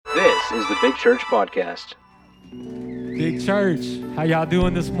This is the Big Church Podcast. Big Church, how y'all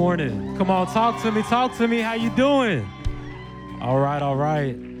doing this morning? Come on, talk to me. How you doing? All right.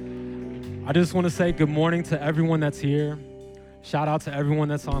 I just want to say good morning to everyone that's here. Shout out to everyone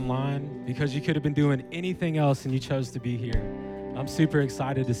that's online, because you could have been doing anything else and you chose to be here. I'm super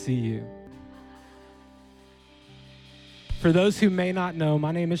excited to see you. For those who may not know,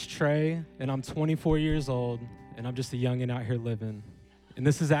 my name is Trey, and I'm 24 years old, and I'm just a youngin' out here living. And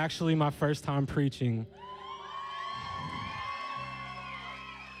this is actually my first time preaching.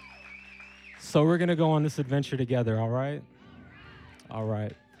 So we're gonna go on this adventure together, all right? All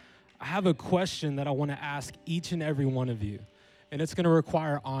right. I have a question that I wanna ask each and every one of you, and it's gonna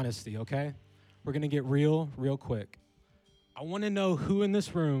require honesty, okay? We're gonna get real quick. I wanna know who in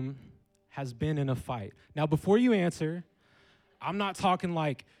this room has been in a fight. Now, before you answer, I'm not talking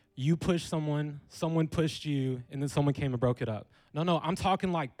like you pushed someone pushed you, and then someone came and broke it up. No, I'm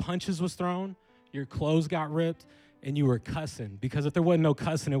talking like punches was thrown, your clothes got ripped, and you were cussing. Because if there wasn't no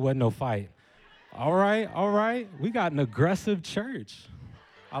cussing, it wasn't no fight. All right. We got an aggressive church.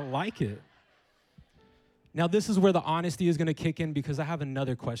 I like it. Now, this is where the honesty is gonna kick in, because I have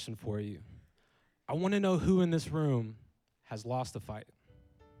another question for you. I wanna know who in this room has lost a fight.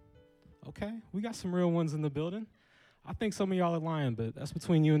 Okay, we got some real ones in the building. I think some of y'all are lying, but that's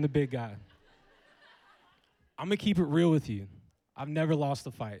between you and the big guy. I'm gonna keep it real with you. I've never lost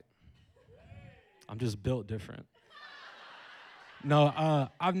a fight. I'm just built different. No,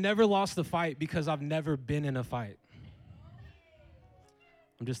 I've never lost a fight because I've never been in a fight.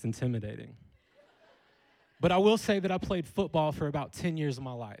 I'm just intimidating. But I will say that I played football for about 10 years of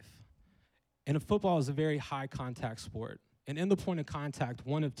my life. And football is a very high contact sport. And in the point of contact,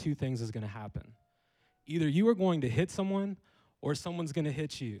 one of two things is gonna happen. Either you are going to hit someone or someone's gonna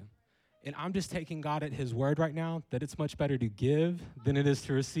hit you. And I'm just taking God at his word right now that it's much better to give than it is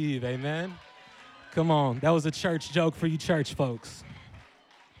to receive, amen? Come on, that was a church joke for you church folks.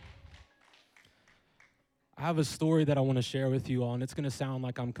 I have a story that I wanna share with you all, and it's gonna sound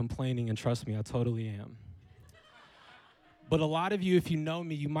like I'm complaining, and trust me, I totally am. But a lot of you, if you know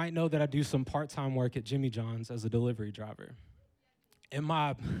me, you might know that I do some part-time work at Jimmy John's as a delivery driver. And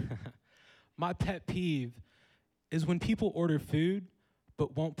my pet peeve is when people order food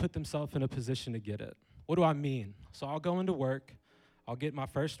but won't put themselves in a position to get it. What do I mean? So I'll go into work, I'll get my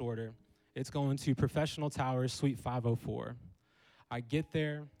first order. It's going to Professional Towers, Suite 504. I get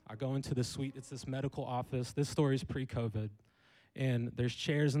there, I go into the suite, it's this medical office. This story's pre-COVID. And there's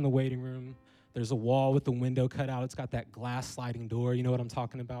chairs in the waiting room. There's a wall with the window cut out. It's got that glass sliding door, you know what I'm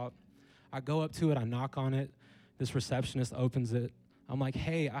talking about? I go up to it, I knock on it. This receptionist opens it. I'm like,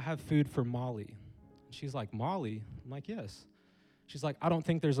 hey, I have food for Molly. She's like, Molly? I'm like, yes. She's like, I don't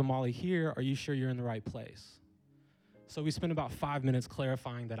think there's a Molly here. Are you sure you're in the right place? So we spend about 5 minutes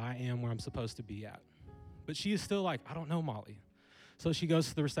clarifying that I am where I'm supposed to be at. But she is still like, I don't know Molly. So she goes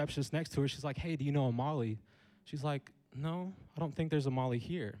to the receptionist next to her. She's like, hey, do you know a Molly? She's like, no, I don't think there's a Molly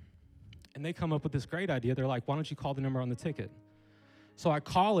here. And they come up with this great idea. They're like, why don't you call the number on the ticket? So I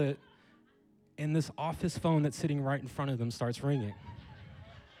call it, and this office phone that's sitting right in front of them starts ringing.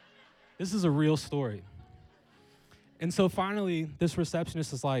 This is a real story. And so finally, this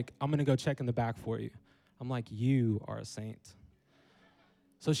receptionist is like, I'm gonna go check in the back for you. I'm like, you are a saint.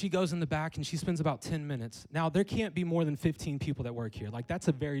 So she goes in the back and she spends about 10 minutes. Now, there can't be more than 15 people that work here. Like, that's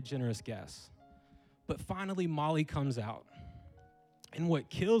a very generous guess. But finally, Molly comes out. And what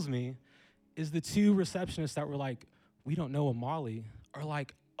kills me is the two receptionists that were like, we don't know a Molly, are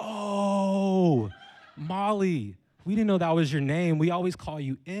like, oh, Molly, we didn't know that was your name. We always call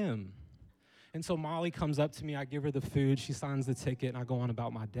you M. And so Molly comes up to me, I give her the food, she signs the ticket, and I go on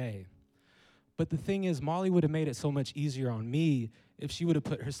about my day. But the thing is, Molly would have made it so much easier on me if she would have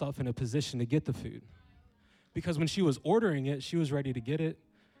put herself in a position to get the food. Because when she was ordering it, she was ready to get it,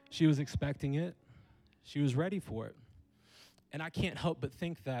 she was expecting it, she was ready for it. And I can't help but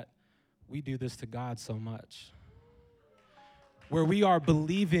think that we do this to God so much. Where we are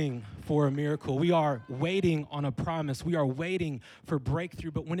believing for a miracle. We are waiting on a promise. We are waiting for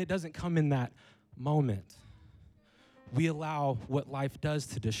breakthrough. But when it doesn't come in that moment, we allow what life does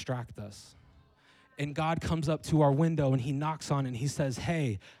to distract us. And God comes up to our window and he knocks on it and he says,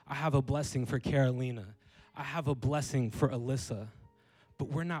 hey, I have a blessing for Carolina. I have a blessing for Alyssa. But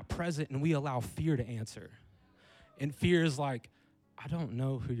we're not present and we allow fear to answer. And fear is like, I don't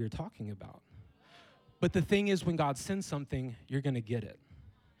know who you're talking about. But the thing is, when God sends something, you're gonna get it.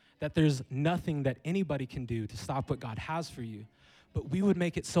 That there's nothing that anybody can do to stop what God has for you. But we would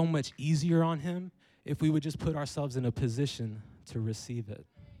make it so much easier on him if we would just put ourselves in a position to receive it.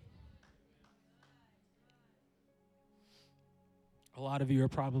 A lot of you are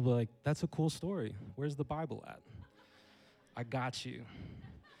probably like, that's a cool story. Where's the Bible at? I got you.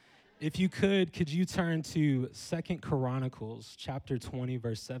 If you could you turn to 2 Chronicles chapter 20,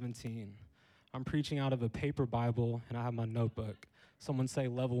 verse 17. I'm preaching out of a paper Bible, and I have my notebook. Someone say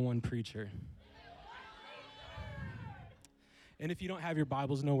level 1 preacher. And if you don't have your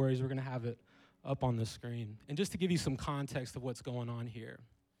Bibles, no worries. We're going to have it up on the screen. And just to give you some context of what's going on here,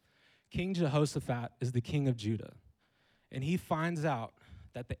 King Jehoshaphat is the king of Judah. And he finds out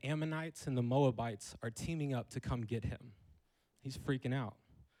that the Ammonites and the Moabites are teaming up to come get him. He's freaking out.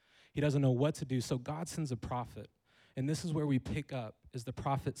 He doesn't know what to do, so God sends a prophet. And this is where we pick up, is the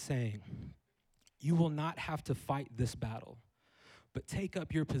prophet saying, you will not have to fight this battle, but take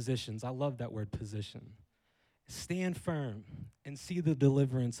up your positions. I love that word, position. Stand firm and see the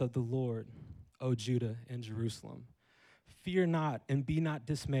deliverance of the Lord, O Judah and Jerusalem. Fear not and be not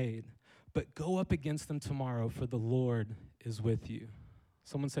dismayed, but go up against them tomorrow, for the Lord is with you.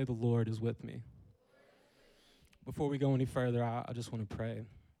 Someone say, the Lord is with me. Before we go any further, I just want to pray.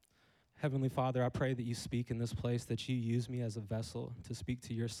 Heavenly Father, I pray that you speak in this place, that you use me as a vessel to speak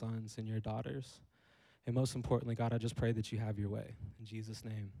to your sons and your daughters. And most importantly, God, I just pray that you have your way. In Jesus'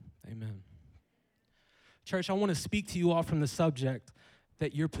 name, amen. Church, I want to speak to you all from the subject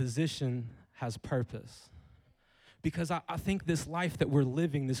that your position has purpose. Because I think this life that we're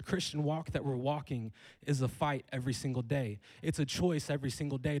living, this Christian walk that we're walking, is a fight every single day. It's a choice every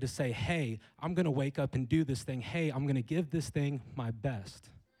single day to say, hey, I'm going to wake up and do this thing. Hey, I'm going to give this thing my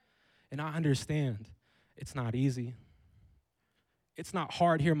best. And I understand it's not easy. It's not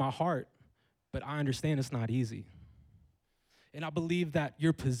hard, hear my heart, but I understand it's not easy. And I believe that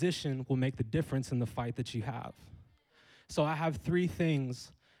your position will make the difference in the fight that you have. So I have 3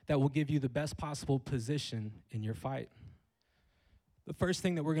 things that will give you the best possible position in your fight. The first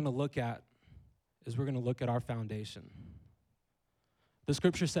thing that we're going to look at is we're going to look at our foundation. The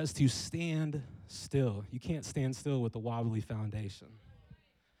scripture says to stand still. You can't stand still with a wobbly foundation.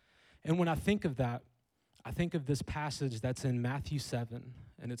 And when I think of that, I think of this passage that's in Matthew 7,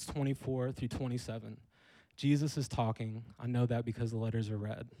 and it's 24 through 27. Jesus is talking. I know that because the letters are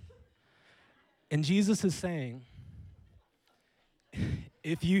red. And Jesus is saying,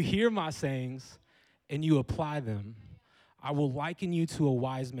 if you hear my sayings and you apply them, I will liken you to a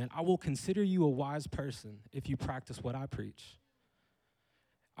wise man. I will consider you a wise person if you practice what I preach.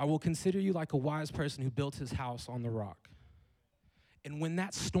 I will consider you like a wise person who built his house on the rock. And when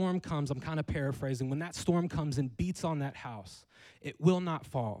that storm comes, I'm kind of paraphrasing, when that storm comes and beats on that house, it will not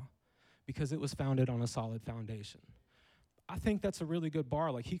fall because it was founded on a solid foundation. I think that's a really good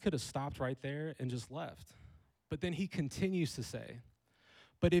bar. Like, he could have stopped right there and just left. But then he continues to say,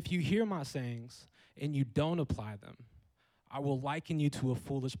 but if you hear my sayings and you don't apply them, I will liken you to a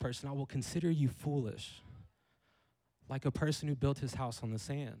foolish person. I will consider you foolish, like a person who built his house on the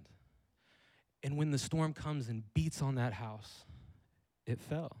sand. And when the storm comes and beats on that house, it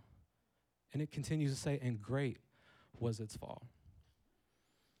fell. And it continues to say, and great was its fall.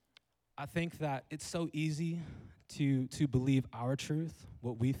 I think that it's so easy to believe our truth,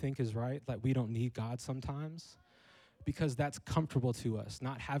 what we think is right, that we don't need God sometimes, because that's comfortable to us,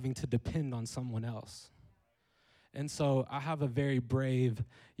 not having to depend on someone else. And so I have a very brave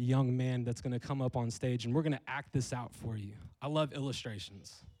young man that's going to come up on stage, and we're going to act this out for you. I love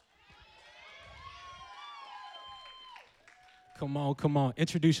illustrations. Come on.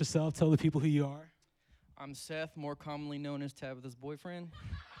 Introduce yourself. Tell the people who you are. I'm Seth, more commonly known as Tabitha's boyfriend.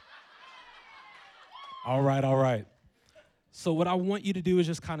 All right. So what I want you to do is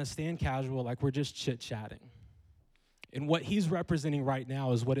just kind of stand casual, like we're just chit-chatting. And what he's representing right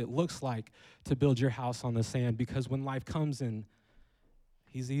now is what it looks like to build your house on the sand, because when life comes in,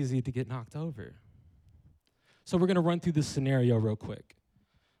 he's easy to get knocked over. So we're going to run through this scenario real quick.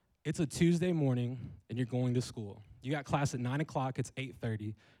 It's a Tuesday morning, and you're going to school. You got class at 9 o'clock. It's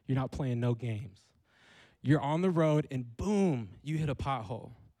 8:30. You're not playing no games. You're on the road, and boom, you hit a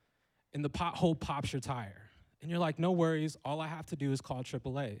pothole. And the pothole pops your tire. And you're like, no worries. All I have to do is call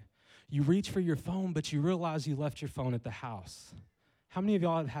AAA. You reach for your phone, but you realize you left your phone at the house. How many of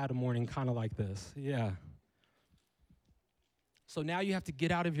y'all have had a morning kind of like this? Yeah. So now you have to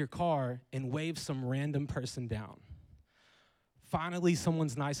get out of your car and wave some random person down. Finally,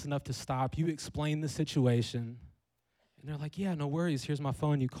 someone's nice enough to stop. You explain the situation, and they're like, yeah, no worries. Here's my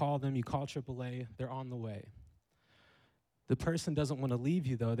phone. You call them. You call AAA. They're on the way. The person doesn't want to leave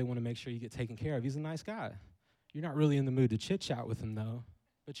you, though. They want to make sure you get taken care of. He's a nice guy. You're not really in the mood to chit-chat with him, though.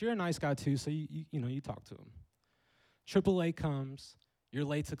 But you're a nice guy, too, so you talk to him. AAA comes. You're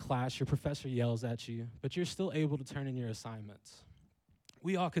late to class. Your professor yells at you, but you're still able to turn in your assignments.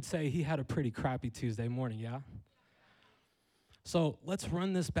 We all could say he had a pretty crappy Tuesday morning, yeah? So let's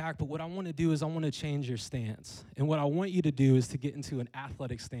run this back, but what I want to do is I want to change your stance. And what I want you to do is to get into an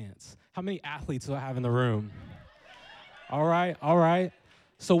athletic stance. How many athletes do I have in the room? All right, all right.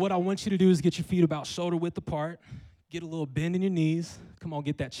 So what I want you to do is get your feet about shoulder width apart, get a little bend in your knees. Come on,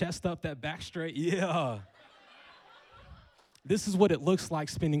 get that chest up, that back straight. Yeah. This is what it looks like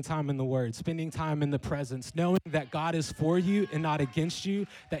spending time in the Word, spending time in the presence, knowing that God is for you and not against you,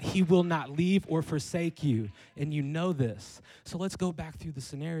 that He will not leave or forsake you, and you know this. So let's go back through the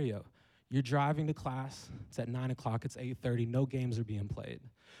scenario. You're driving to class. It's at 9 o'clock. It's 8:30. No games are being played.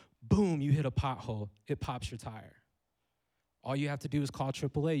 Boom, you hit a pothole. It pops your tire. All you have to do is call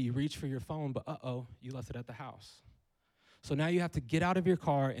AAA. You reach for your phone, but uh-oh, you left it at the house. So now you have to get out of your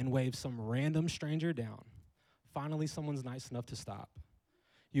car and wave some random stranger down. Finally, someone's nice enough to stop.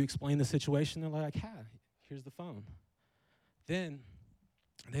 You explain the situation, they're like, here's the phone. Then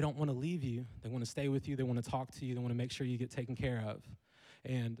they don't want to leave you. They want to stay with you. They want to talk to you. They want to make sure you get taken care of.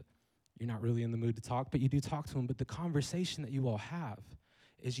 And you're not really in the mood to talk, but you do talk to him. But the conversation that you all have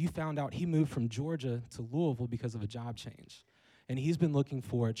is you found out he moved from Georgia to Louisville because of a job change. And he's been looking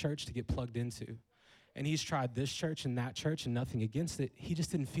for a church to get plugged into. And he's tried this church and that church and nothing against it. He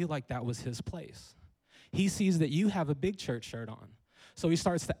just didn't feel like that was his place. He sees that you have a big church shirt on. So he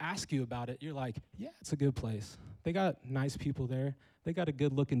starts to ask you about it. You're like, yeah, it's a good place. They got nice people there. They got a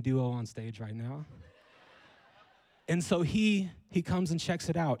good-looking duo on stage right now. And so he comes and checks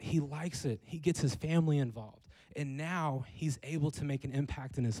it out. He likes it. He gets his family involved. And now he's able to make an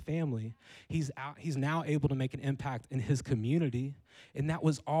impact in his family. He's now able to make an impact in his community. And that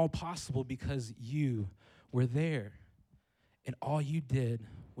was all possible because you were there. And all you did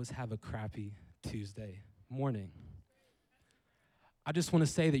was have a crappy Tuesday morning. I just want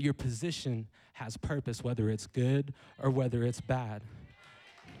to say that your position has purpose, whether it's good or whether it's bad.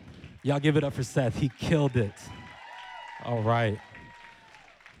 Y'all give it up for Seth. He killed it. All right.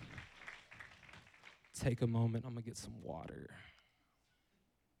 Take a moment. I'm going to get some water.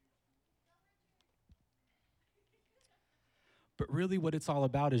 But really what it's all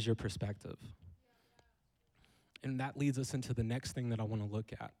about is your perspective. And that leads us into the next thing that I want to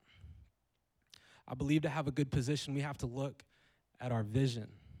look at. I believe to have a good position, we have to look at our vision.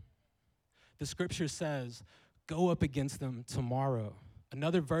 The scripture says, go up against them tomorrow.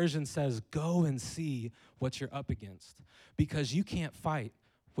 Another version says, go and see what you're up against, because you can't fight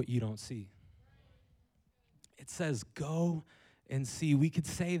what you don't see. It says, go and see. We could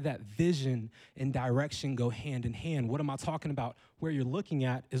say that vision and direction go hand in hand. What am I talking about? Where you're looking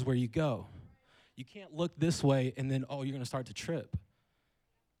at is where you go. You can't look this way and then, you're going to start to trip.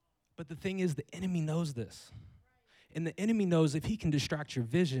 But the thing is, the enemy knows this. And the enemy knows if he can distract your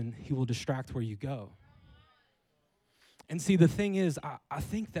vision, he will distract where you go. And see, the thing is, I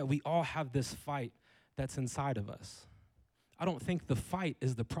think that we all have this fight that's inside of us. I don't think the fight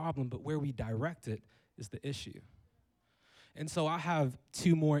is the problem, but where we direct it is the issue. And so I have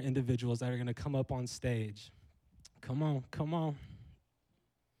two more individuals that are going to come up on stage. Come on, come on.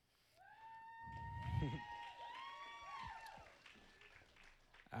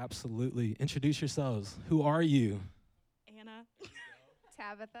 Absolutely. Introduce yourselves. Who are you? Anna.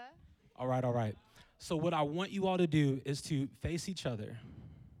 Tabitha. All right, all right. So what I want you all to do is to face each other.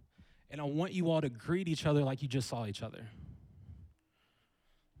 And I want you all to greet each other like you just saw each other.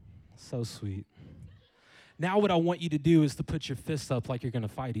 So sweet. Now what I want you to do is to put your fists up like you're going to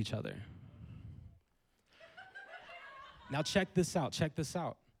fight each other. Now check this out. Check this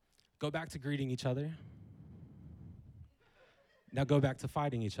out. Go back to greeting each other. Now go back to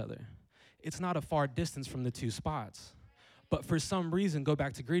fighting each other. It's not a far distance from the two spots. But for some reason, go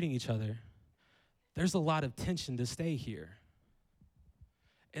back to greeting each other. There's a lot of tension to stay here.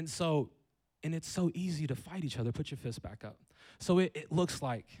 And it's so easy to fight each other. Put your fist back up. So it looks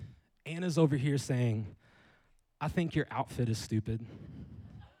like Anna's over here saying, I think your outfit is stupid.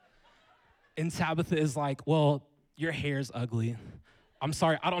 And Tabitha is like, well, your hair's ugly. I'm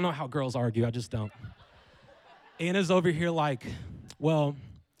sorry, I don't know how girls argue, I just don't. Anna's over here like, well,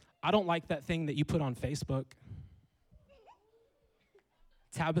 I don't like that thing that you put on Facebook.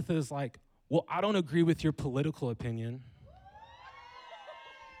 Tabitha is like, well, I don't agree with your political opinion.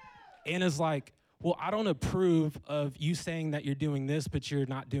 Anna's like, well, I don't approve of you saying that you're doing this, but you're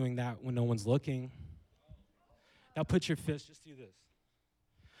not doing that when no one's looking. Now put your fist, just do this.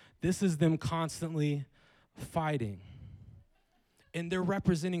 This is them constantly fighting. And they're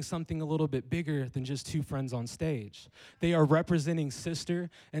representing something a little bit bigger than just two friends on stage. They are representing sister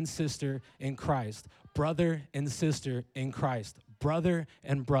and sister in Christ, brother and sister in Christ, brother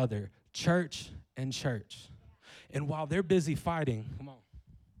and brother, church and church. And while they're busy fighting, come on,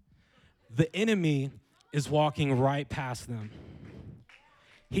 the enemy is walking right past them.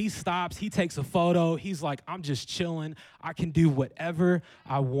 He stops, he takes a photo. He's like, I'm just chilling. I can do whatever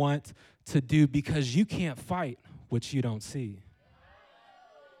I want to do because you can't fight what you don't see.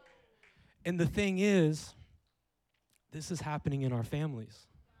 And the thing is, this is happening in our families.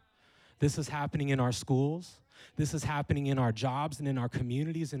 This is happening in our schools. This is happening in our jobs and in our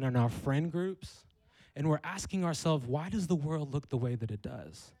communities and in our friend groups. And we're asking ourselves, why does the world look the way that it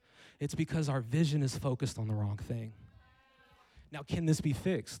does? It's because our vision is focused on the wrong thing. Now, can this be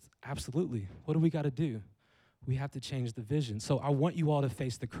fixed? Absolutely. What do we got to do? We have to change the vision. So I want you all to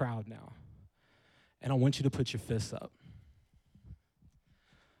face the crowd now. And I want you to put your fists up.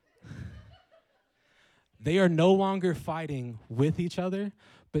 They are no longer fighting with each other,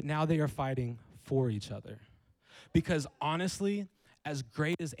 but now they are fighting for each other. Because honestly, as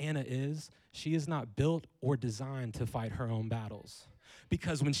great as Anna is, she is not built or designed to fight her own battles.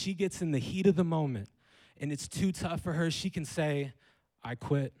 Because when she gets in the heat of the moment and it's too tough for her, she can say, I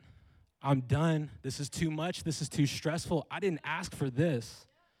quit. I'm done. This is too much. This is too stressful. I didn't ask for this.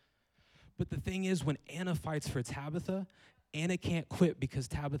 But the thing is, when Anna fights for Tabitha, Anna can't quit because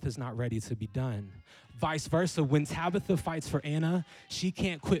Tabitha's not ready to be done. Vice versa, when Tabitha fights for Anna, she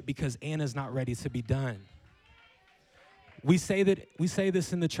can't quit because Anna's not ready to be done. We say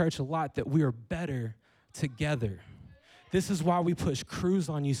this in the church a lot, that we are better together. This is why we push Cruise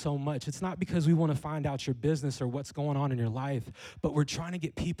on you so much. It's not because we want to find out your business or what's going on in your life, but we're trying to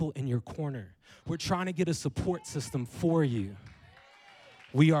get people in your corner. We're trying to get a support system for you.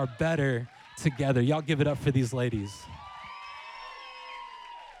 We are better together. Y'all give it up for these ladies.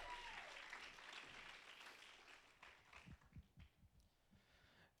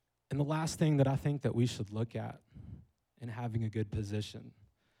 And the last thing that I think that we should look at in having a good position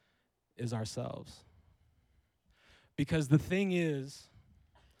is ourselves. Because the thing is,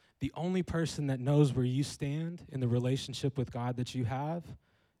 the only person that knows where you stand in the relationship with God that you have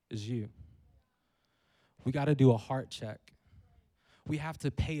is you. We got to do a heart check. We have to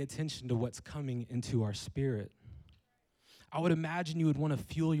pay attention to what's coming into our spirit. I would imagine you would want to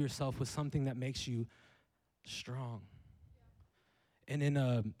fuel yourself with something that makes you strong. And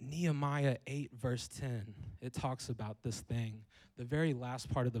in Nehemiah 8, verse 10, it talks about this thing. The very last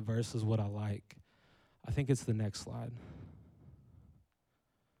part of the verse is what I like. I think it's the next slide.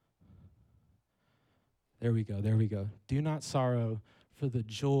 There we go. Do not sorrow, for the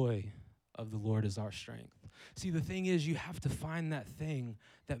joy of the Lord is our strength. See, the thing is, you have to find that thing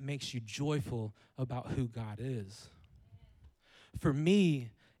that makes you joyful about who God is. For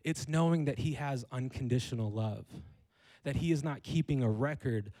me, it's knowing that he has unconditional love, that he is not keeping a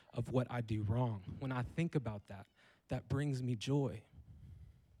record of what I do wrong. When I think about that, that brings me joy.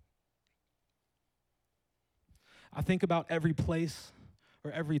 I think about every place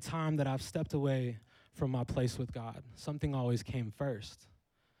or every time that I've stepped away from my place with God. Something always came first,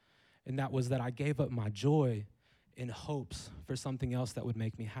 and that was that I gave up my joy in hopes for something else that would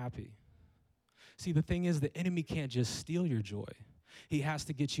make me happy. See, the thing is, the enemy can't just steal your joy. He has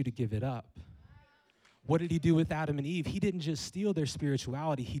to get you to give it up. What did he do with Adam and Eve? He didn't just steal their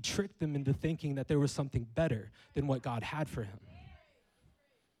spirituality. He tricked them into thinking that there was something better than what God had for him.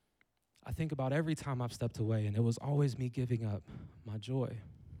 I think about every time I've stepped away, and it was always me giving up my joy.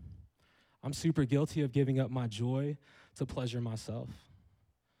 I'm super guilty of giving up my joy to pleasure myself,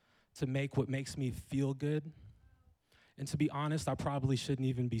 to make what makes me feel good. And to be honest, I probably shouldn't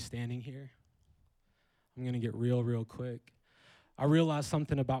even be standing here. I'm going to get real quick. I realized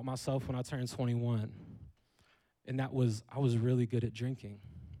something about myself when I turned 21, and that was I was really good at drinking,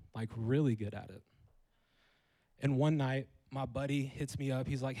 like really good at it. And one night, my buddy hits me up.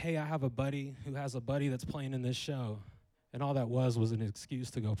 He's like, hey, I have a buddy who has a buddy that's playing in this show. And all that was an excuse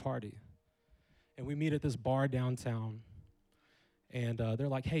to go party. And we meet at this bar downtown, and they're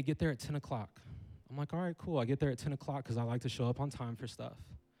like, hey, get there at 10 o'clock. I'm like, all right, cool. I get there at 10 o'clock because I like to show up on time for stuff.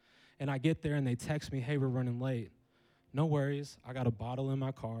 And I get there, and they text me, hey, we're running late. No worries. I got a bottle in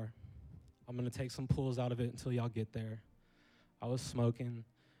my car. I'm going to take some pulls out of it until y'all get there. I was smoking.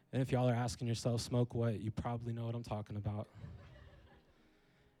 And if y'all are asking yourself, smoke what? You probably know what I'm talking about.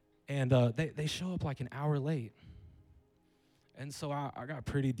 And they show up like an hour late. And so I got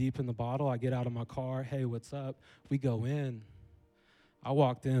pretty deep in the bottle. I get out of my car. Hey, what's up? We go in. I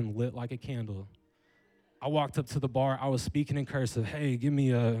walked in lit like a candle. I walked up to the bar. I was speaking in cursive. Hey, give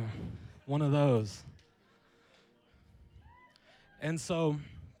me one of those. And so,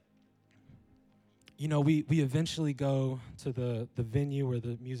 you know, we eventually go to the venue where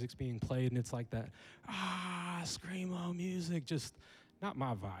the music's being played, and it's like that, screamo music, just not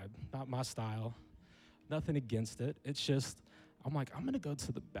my vibe, not my style, nothing against it. It's just, I'm like, I'm gonna go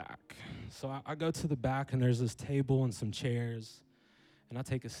to the back. So I go to the back, and there's this table and some chairs, and I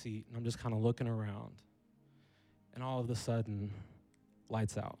take a seat, and I'm just kind of looking around. And all of a sudden,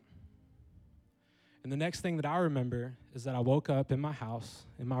 lights out. And the next thing that I remember is that I woke up in my house,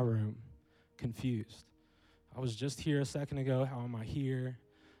 in my room, confused. I was just here a second ago. How am I here?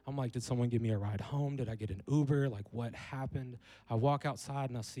 I'm like, did someone give me a ride home? Did I get an Uber? Like, what happened? I walk outside,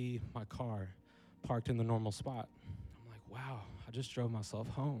 and I see my car parked in the normal spot. I'm like, wow, I just drove myself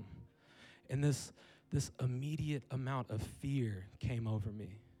home. And this immediate amount of fear came over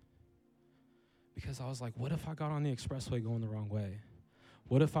me. Because I was like, what if I got on the expressway going the wrong way?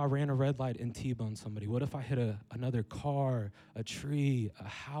 What if I ran a red light and T-boned somebody? What if I hit another car, a tree, a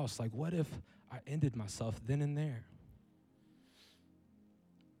house? Like, what if I ended myself then and there?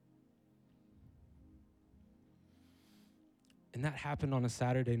 And that happened on a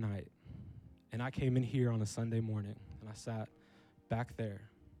Saturday night. And I came in here on a Sunday morning, and I sat back there.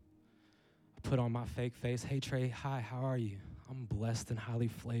 I put on my fake face. Hey, Trey, hi, how are you? I'm blessed and highly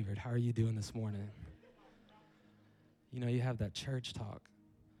flavored. How are you doing this morning? You know, you have that church talk.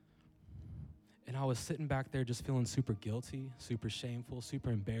 And I was sitting back there just feeling super guilty, super shameful, super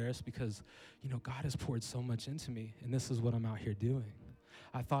embarrassed because, you know, God has poured so much into me, and this is what I'm out here doing.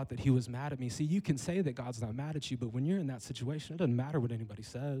 I thought that he was mad at me. See, you can say that God's not mad at you, but when you're in that situation, it doesn't matter what anybody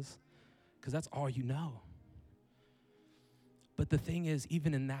says because that's all you know. But the thing is,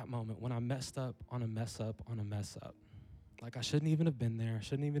 even in that moment, when I messed up on a mess up on a mess up, like I shouldn't even have been there. I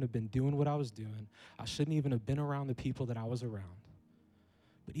shouldn't even have been doing what I was doing. I shouldn't even have been around the people that I was around.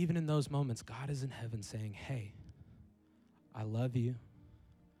 But even in those moments, God is in heaven saying, hey, I love you.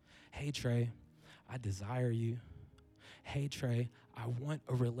 Hey, Trey, I desire you. Hey, Trey, I want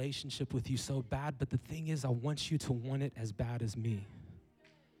a relationship with you so bad, but the thing is, I want you to want it as bad as me.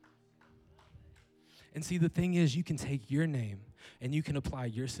 And see, the thing is, you can take your name and you can apply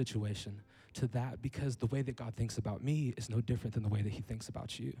your situation to that because the way that God thinks about me is no different than the way that he thinks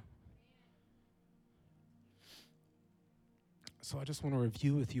about you. So I just want to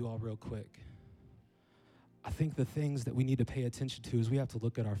review with you all real quick. I think the things that we need to pay attention to is we have to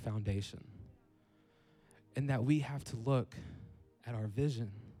look at our foundation and that we have to look at our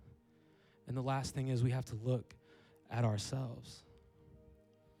vision. And the last thing is we have to look at ourselves.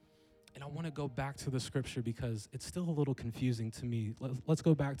 And I want to go back to the scripture because it's still a little confusing to me. Let's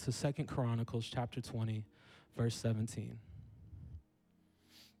go back to 2 Chronicles chapter 20, verse 17.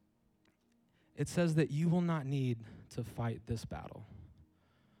 It says that you will not need to fight this battle.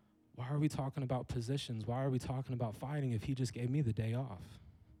 Why are we talking about positions? Why are we talking about fighting if he just gave me the day off?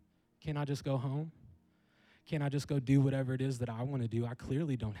 Can't I just go home? Can't I just go do whatever it is that I want to do? I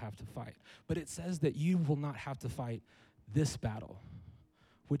clearly don't have to fight. But it says that you will not have to fight this battle,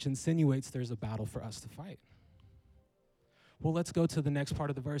 which insinuates there's a battle for us to fight. Well, let's go to the next part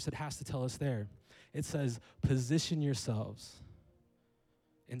of the verse. It has to tell us there. It says, position yourselves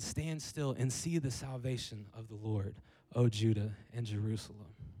and stand still and see the salvation of the Lord, O Judah and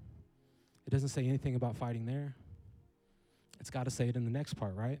Jerusalem. It doesn't say anything about fighting there. It's got to say it in the next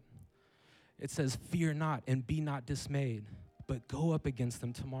part, right? It says, fear not and be not dismayed, but go up against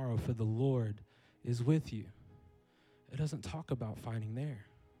them tomorrow, for the Lord is with you. It doesn't talk about fighting there.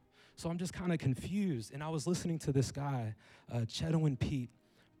 So I'm just kind of confused. And I was listening to this guy, Chetwin Pete,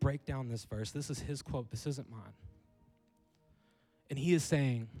 break down this verse. This is his quote. This isn't mine. And he is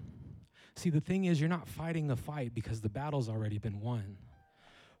saying, see, the thing is, you're not fighting the fight because the battle's already been won.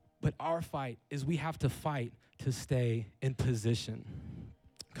 But our fight is we have to fight to stay in position.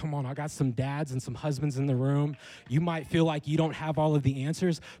 Come on, I got some dads and some husbands in the room. You might feel like you don't have all of the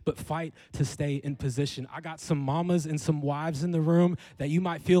answers, but fight to stay in position. I got some mamas and some wives in the room that you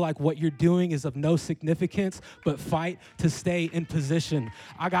might feel like what you're doing is of no significance, but fight to stay in position.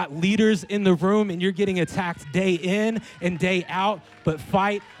 I got leaders in the room and you're getting attacked day in and day out, but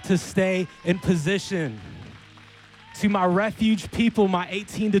fight to stay in position. To my refuge people, my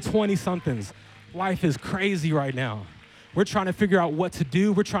 18 to 20 somethings, life is crazy right now. We're trying to figure out what to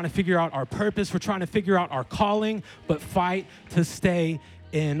do. We're trying to figure out our purpose. We're trying to figure out our calling, but fight to stay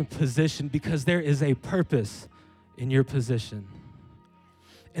in position because there is a purpose in your position.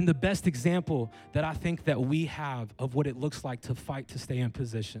 And the best example that I think that we have of what it looks like to fight to stay in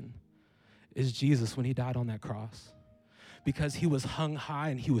position is Jesus when he died on that cross, because he was hung high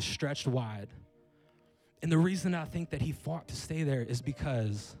and he was stretched wide. And the reason I think that he fought to stay there is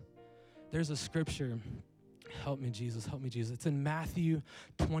because there's a scripture. Help me, Jesus. Help me, Jesus. It's in Matthew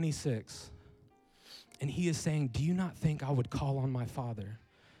 26. And he is saying, do you not think I would call on my Father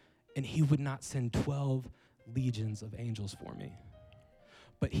and he would not send 12 legions of angels for me?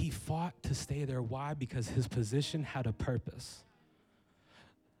 But he fought to stay there. Why? Because his position had a purpose.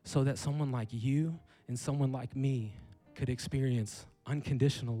 so that someone like you and someone like me could experience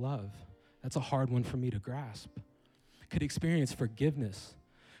unconditional love. That's a hard one for me to grasp. Could experience forgiveness,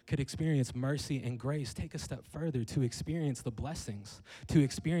 could experience mercy and grace, take a step further to experience the blessings, to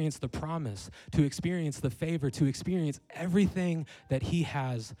experience the promise, to experience the favor, to experience everything that he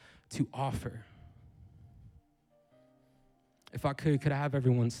has to offer. If I could I have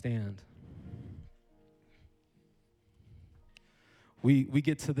everyone stand? We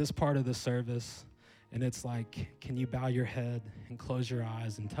get to this part of the service, and it's like, can you bow your head and close your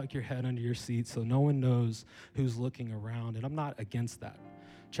eyes and tuck your head under your seat so no one knows who's looking around? And I'm not against that.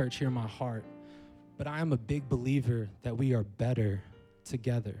 Church, hear my heart. But I am a big believer that we are better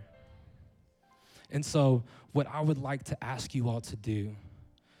together. And so what I would like to ask you all to do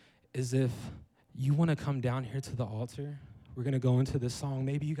is, if you want to come down here to the altar, we're going to go into this song.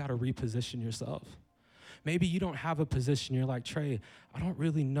 Maybe you got to reposition yourself. Maybe you don't have a position. You're like, Trey, I don't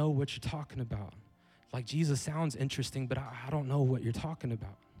really know what you're talking about. Like, Jesus sounds interesting, but I don't know what you're talking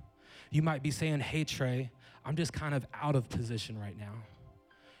about. You might be saying, hey, Trey, I'm just kind of out of position right now.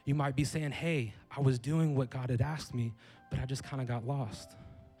 You might be saying, hey, I was doing what God had asked me, but I just kind of got lost.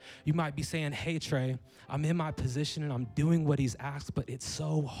 You might be saying, hey, Trey, I'm in my position and I'm doing what he's asked, but it's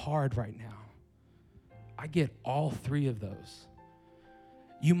so hard right now. I get all three of those.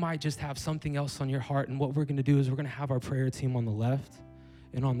 You might just have something else on your heart, and what we're going to do is we're going to have our prayer team on the left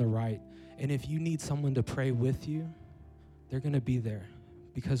and on the right. And if you need someone to pray with you, they're going to be there,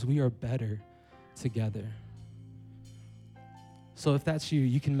 because we are better together. So if that's you,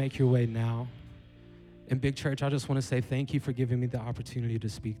 you can make your way now. In Big Church, I just want to say thank you for giving me the opportunity to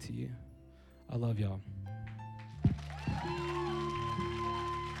speak to you. I love y'all.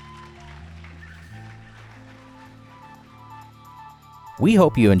 We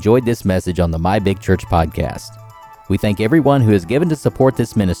hope you enjoyed this message on the My Big Church podcast. We thank everyone who has given to support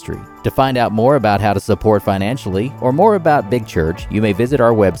this ministry. To find out more about how to support financially or more about Big Church, you may visit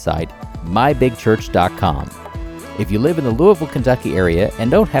our website, mybigchurch.com. If you live in the Louisville, Kentucky area and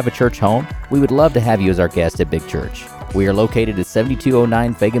don't have a church home, we would love to have you as our guest at Big Church. We are located at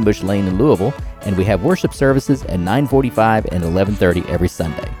 7209 Fagenbush Lane in Louisville, and we have worship services at 9:45 and 11:30 every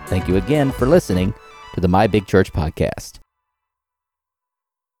Sunday. Thank you again for listening to the My Big Church podcast.